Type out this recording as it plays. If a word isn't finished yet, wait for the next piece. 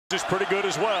Is pretty good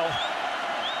as well.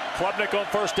 Klubnik on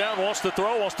first down, wants to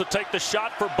throw, wants to take the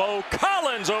shot for Bo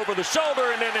Collins over the shoulder,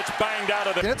 and then it's banged out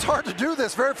of the. And it's hard to do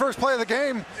this. Very first play of the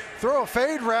game, throw a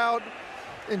fade route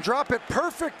and drop it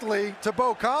perfectly to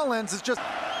Bo Collins. It's just.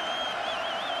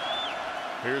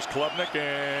 Here's Klubnik,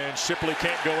 and Shipley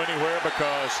can't go anywhere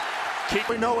because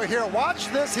we know it here. Watch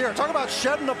this here. Talk about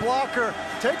shedding a blocker.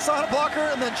 Takes on a blocker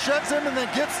and then sheds him and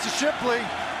then gets to Shipley.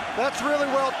 That's really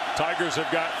well. Tigers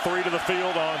have got 3 to the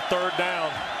field on third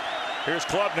down. Here's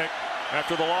Klubnik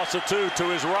after the loss of 2 to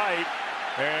his right,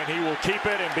 and he will keep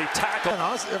it and be tackled.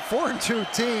 A 4-2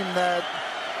 team that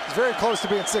is very close to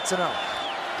being 6-0.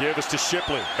 Give us to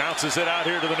Shipley. Bounces it out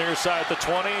here to the near side at the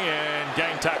 20 and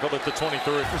gang tackled at the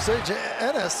 23. For Sage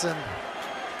Ennis and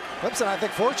Clemson, I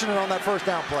think, fortunate on that first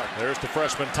down play. There's the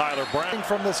freshman Tyler Brown.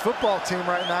 From this football team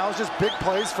right now is just big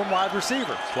plays from wide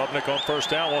receivers. Klubnik on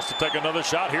first down wants to take another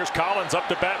shot. Here's Collins up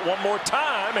to bat one more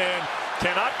time and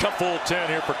cannot come full 10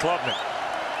 here for Klubnik.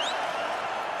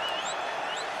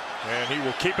 And he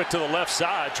will keep it to the left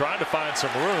side, trying to find some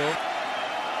room.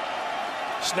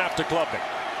 Snap to Klubnik.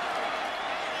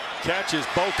 Catch is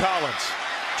Bo Collins.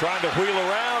 Trying to wheel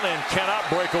around and cannot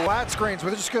break away. Flat screens,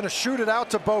 we're just going to shoot it out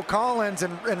to Bo Collins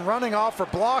and running off or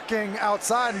blocking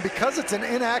outside. And because it's an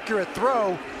inaccurate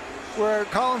throw, where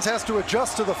Collins has to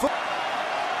adjust to the foot.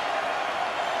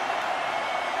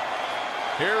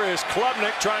 Here is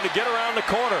Klubnik trying to get around the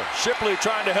corner. Shipley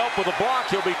trying to help with a block.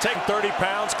 He'll be taking 30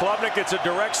 pounds. Klubnik gets a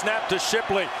direct snap to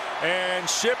Shipley. And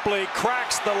Shipley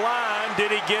cracks the line.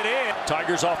 Did he get in?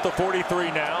 Tigers off the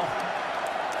 43 now.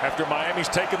 After Miami's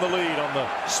taken the lead on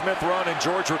the Smith run and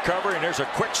George recovery, and there's a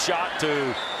quick shot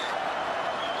to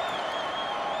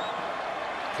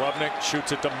Klubnik,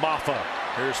 shoots it to Maffa.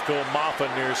 Here's Phil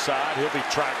Maffa near side. He'll be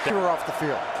tracked down. Off the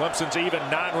field. Clemson's even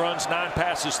 9 runs, 9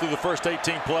 passes through the first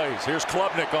 18 plays. Here's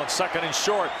Klubnik on second and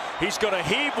short. He's going to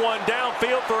heave one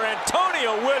downfield for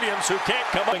Antonio Williams, who can't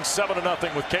come up.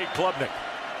 7-0 with Cade Klubnik.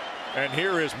 And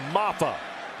here is Maffa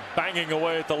banging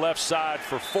away at the left side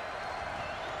for 4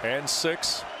 and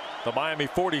 6. The Miami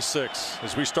 46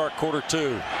 as we start quarter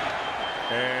 2.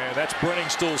 And that's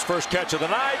Brenningstool's first catch of the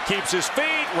night. Keeps his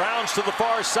feet, rounds to the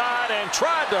far side, and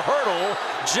tried to hurdle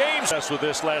James. That's with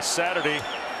this last Saturday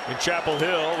in Chapel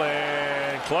Hill,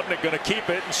 and Klubnik going to keep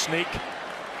it and sneak.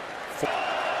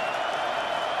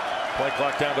 Play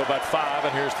clock down to about 5,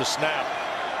 and here's the snap.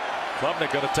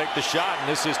 Klubnik going to take the shot, and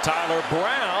this is Tyler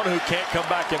Brown, who can't come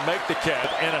back and make the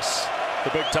catch. Ennis, the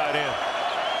big tight end.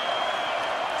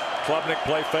 Klubnik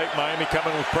play fake. Miami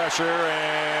coming with pressure,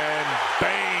 and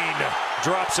Bain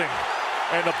drops him.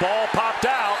 And the ball popped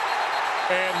out,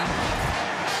 and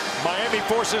Miami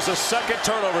forces a second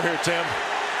turnover here, Tim.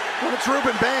 Well, it's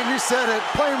Ruben Bain. You said it.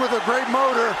 Playing with a great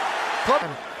motor.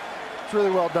 It's really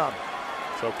well done.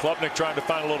 So Klubnik trying to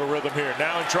find a little rhythm here.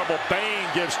 Now in trouble. Bain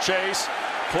gives chase.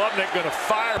 Klubnik going to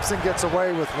fire. Clemson gets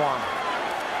away with one.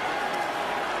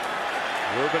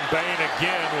 Ruben Bain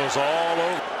again was all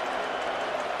over.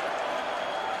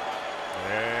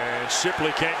 And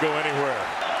Shipley can't go anywhere.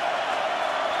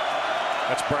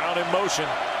 That's Brown in motion.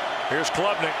 Here's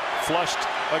Klubnik, flushed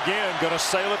again, going to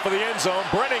sail it for the end zone.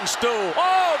 Brenningstool.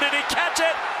 Oh, did he catch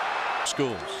it?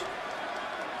 Schools.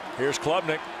 Here's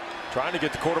Klubnik trying to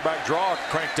get the quarterback draw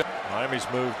cranked up. Miami's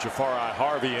moved Jafari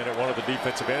Harvey in at one of the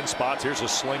defensive end spots. Here's a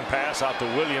sling pass out to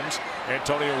Williams.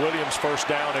 Antonio Williams first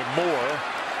down and more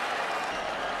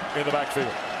in the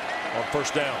backfield on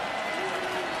first down.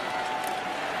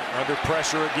 Under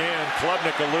pressure again.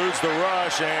 Klubnik eludes the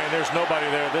rush, and there's nobody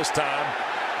there this time.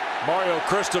 Mario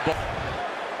Cristobal.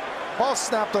 Ball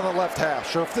snapped on the left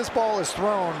hash. So if this ball is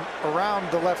thrown around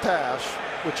the left hash,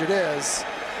 which it is,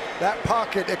 that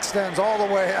pocket extends all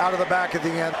the way out of the back of the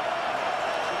end.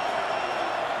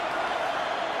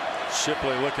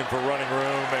 Shipley looking for running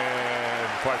room, and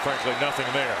quite frankly, nothing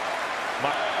there.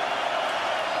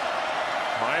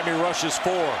 Miami rushes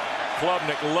 4.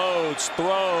 Klubnik loads,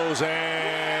 throws,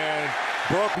 and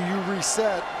broke. You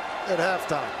reset at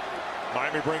halftime.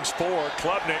 Miami brings 4.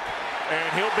 Klubnik,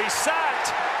 and he'll be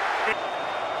sacked.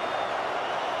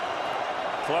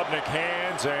 Klubnik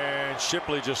hands, and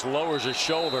Shipley just lowers his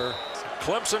shoulder.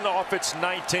 Clemson off its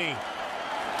 19.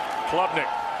 Klubnik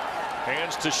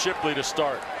hands to Shipley to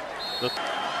start.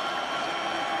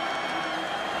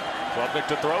 Klubnik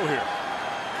to throw here.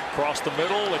 Across the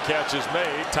middle, the catch is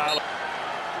made. Tyler.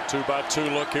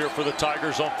 2-by-2 look here for the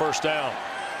Tigers on first down.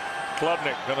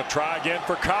 Klubnik going to try again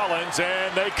for Collins,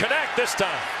 and they connect this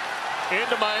time.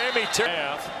 Into Miami.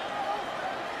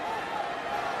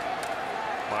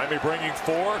 Miami bringing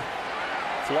 4.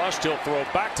 Flushed, he'll throw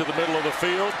back to the middle of the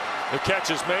field. The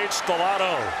catch is made.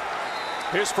 Stellato.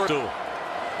 His first.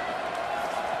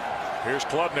 Here's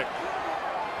Klubnik.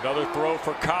 Another throw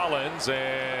for Collins,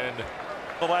 and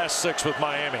the last 6 with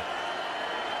Miami.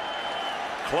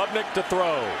 Klubnik to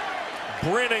throw.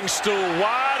 Brenningstool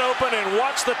wide open, and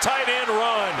watch the tight end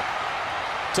run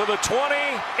to the 20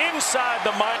 inside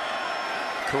the Miami.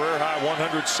 Career high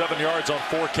 107 yards on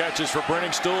 4 catches for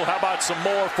Brenningstool. How about some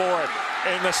more for it?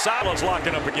 And the side's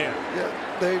locking up again.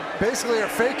 Yeah, they basically are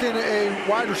faking a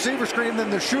wide receiver screen,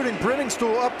 then they're shooting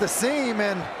Brenningstool up the seam,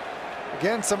 and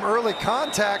again some early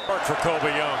contact for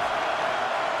Kobe Young.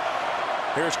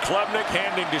 Here's Klubnik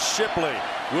handing to Shipley.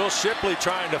 Will Shipley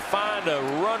trying to find a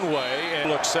runway, and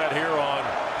looks set here on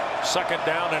 2nd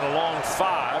down and a long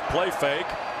 5. Play fake,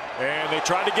 and they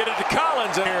tried to get it to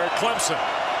Collins in here at Clemson.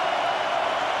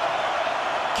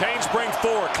 Canes bring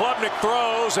 4. Klubnik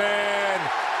throws, and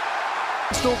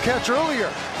Brenningstool catch earlier.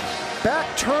 Back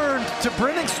turned to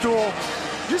Brenningstool.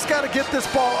 You just got to get this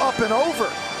ball up and over.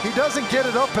 He doesn't get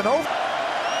it up and over.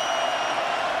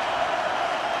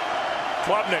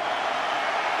 Klubnik,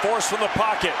 force from the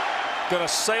pocket, going to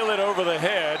sail it over the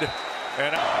head,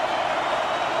 and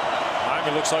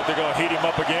Miami looks like they're going to heat him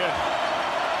up again.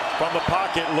 From the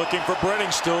pocket, looking for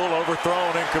Brenningstool,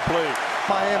 overthrown, incomplete.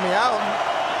 Miami out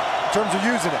in terms of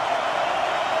using it.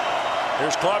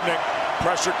 Here's Klubnik,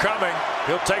 pressure coming.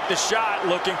 He'll take the shot,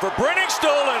 looking for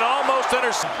Brenningstool, and almost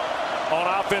intercepted. On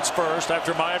offense first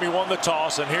after Miami won the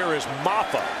toss, and here is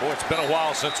Maffa. Boy, it's been a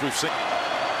while since we've seen.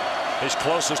 He's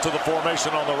closest to the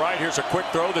formation on the right. Here's a quick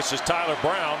throw. This is Tyler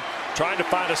Brown trying to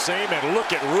find a seam, and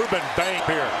look at Ruben Bain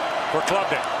here for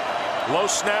Klubnik. Low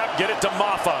snap, get it to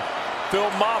Maffa. Phil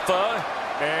Maffa,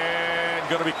 and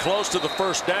going to be close to the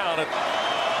 1st down.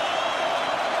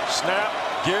 Snap,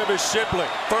 give is Shipley.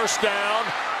 1st down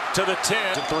to the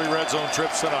 10. And 3 red zone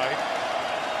trips tonight.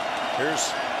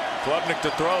 Here's Klubnik to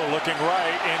throw, looking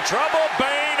right, in trouble,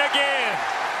 Bain again.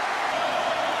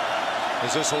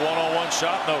 Is this a one-on-one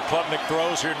shot? No, Klubnik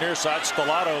throws here near side,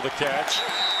 Stellato the catch.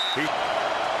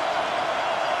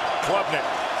 Klubnik,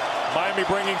 Miami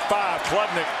bringing 5,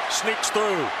 Klubnik sneaks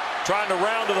through, trying to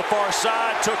round to the far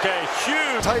side, took a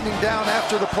huge. Tightening down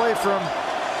after the play from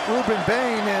Ruben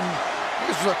Bain, and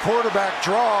this was a quarterback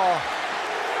draw.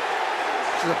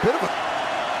 This is a bit of a.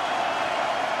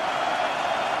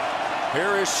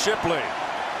 Here is Shipley.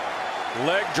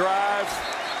 Leg drive,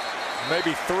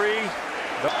 maybe 3.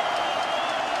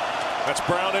 That's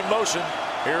Brown in motion.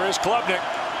 Here is Klubnik.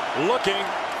 Looking,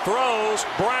 throws,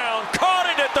 Brown caught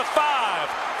it at the 5.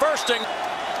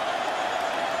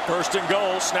 First and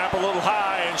goal, snap a little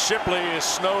high, and Shipley is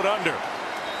snowed under.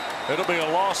 It'll be a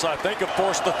loss, I think, and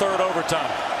force the 3rd overtime.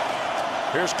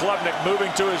 Here's Klubnik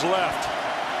moving to his left.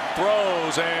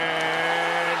 Throws,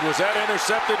 and was that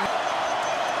intercepted?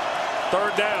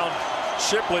 3rd down,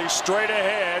 Shipley straight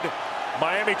ahead.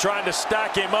 Miami trying to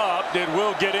stack him up. Did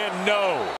Will get in? No.